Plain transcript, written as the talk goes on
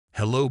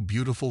Hello,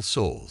 beautiful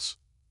souls.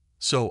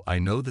 So I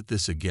know that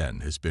this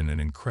again has been an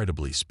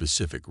incredibly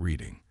specific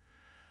reading.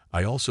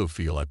 I also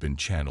feel I've been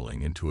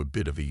channeling into a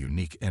bit of a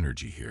unique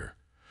energy here.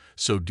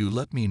 So do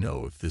let me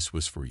know if this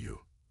was for you.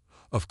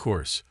 Of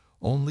course,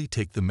 only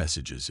take the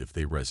messages if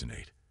they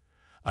resonate.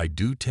 I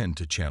do tend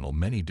to channel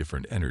many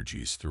different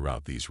energies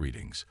throughout these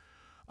readings.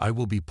 I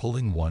will be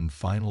pulling one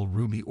final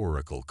Rumi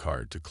Oracle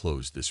card to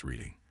close this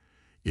reading.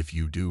 If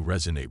you do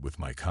resonate with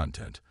my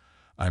content,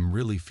 I'm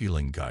really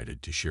feeling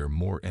guided to share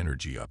more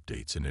energy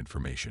updates and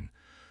information,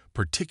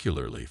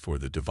 particularly for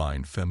the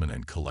Divine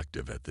Feminine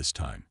Collective at this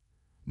time.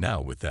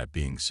 Now, with that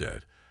being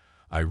said,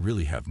 I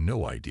really have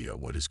no idea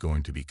what is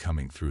going to be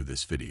coming through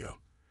this video.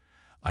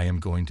 I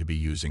am going to be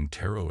using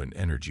tarot and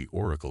energy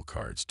oracle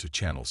cards to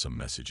channel some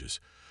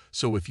messages,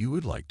 so if you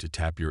would like to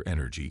tap your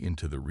energy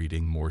into the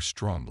reading more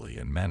strongly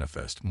and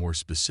manifest more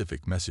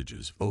specific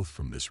messages both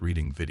from this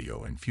reading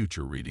video and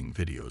future reading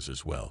videos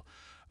as well,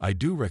 I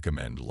do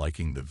recommend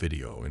liking the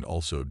video and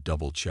also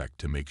double check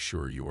to make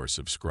sure you are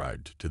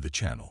subscribed to the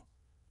channel.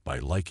 By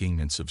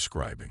liking and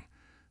subscribing,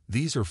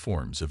 these are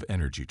forms of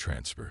energy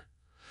transfer.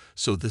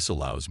 So this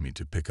allows me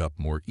to pick up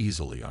more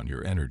easily on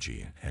your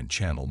energy and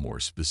channel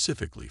more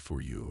specifically for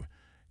you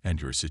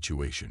and your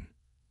situation.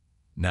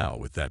 Now,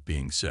 with that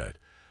being said,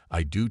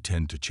 I do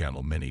tend to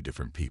channel many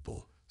different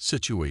people,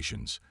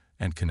 situations,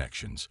 and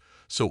connections,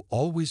 so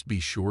always be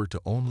sure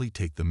to only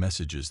take the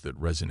messages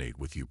that resonate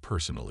with you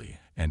personally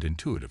and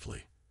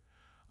intuitively.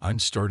 I'm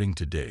starting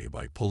today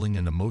by pulling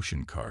an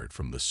emotion card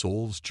from the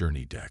Soul's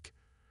Journey deck.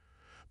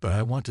 But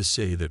I want to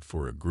say that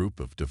for a group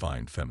of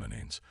Divine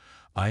Feminines,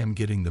 I am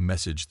getting the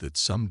message that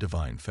some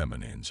Divine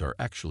Feminines are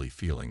actually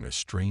feeling a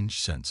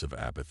strange sense of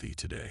apathy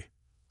today.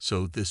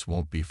 So this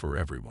won't be for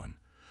everyone,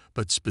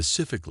 but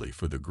specifically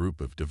for the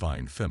group of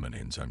Divine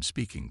Feminines I'm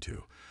speaking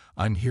to,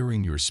 I'm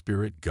hearing your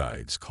spirit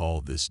guides call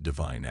this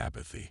divine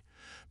apathy,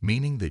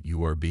 meaning that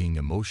you are being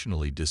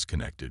emotionally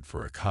disconnected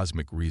for a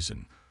cosmic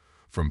reason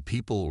from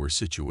people or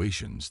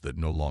situations that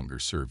no longer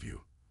serve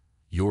you.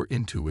 Your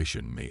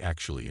intuition may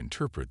actually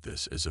interpret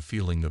this as a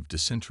feeling of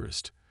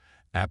disinterest,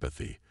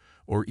 apathy,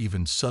 or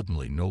even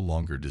suddenly no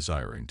longer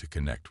desiring to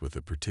connect with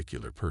a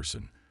particular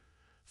person,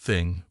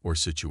 thing, or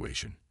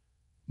situation.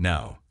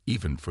 Now,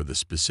 even for the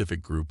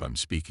specific group I'm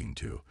speaking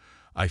to,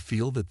 I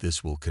feel that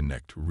this will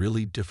connect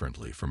really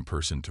differently from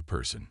person to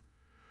person.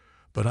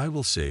 But I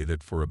will say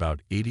that for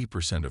about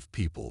 80% of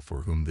people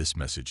for whom this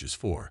message is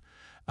for,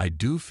 I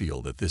do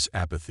feel that this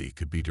apathy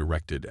could be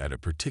directed at a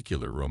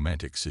particular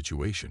romantic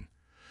situation.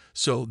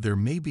 So there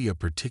may be a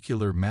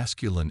particular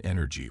masculine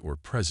energy or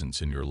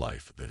presence in your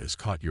life that has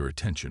caught your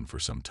attention for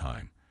some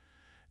time.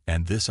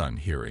 And this I'm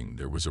hearing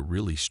there was a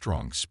really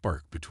strong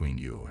spark between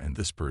you and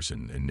this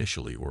person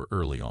initially or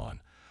early on.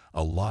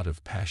 A lot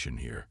of passion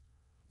here.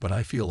 But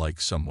I feel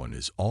like someone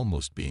is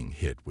almost being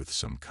hit with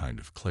some kind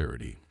of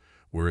clarity,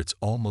 where it's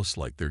almost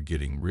like they're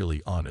getting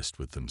really honest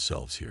with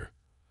themselves here.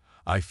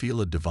 I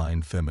feel a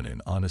Divine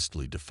Feminine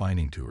honestly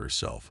defining to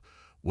herself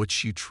what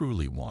she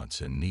truly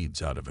wants and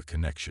needs out of a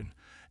connection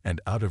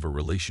and out of a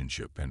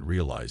relationship, and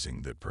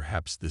realizing that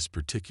perhaps this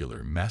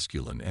particular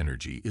masculine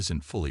energy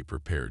isn't fully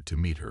prepared to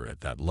meet her at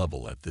that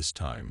level at this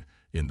time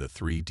in the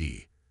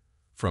 3D.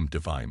 From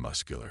Divine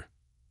Muscular.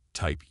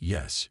 Type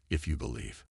yes if you believe.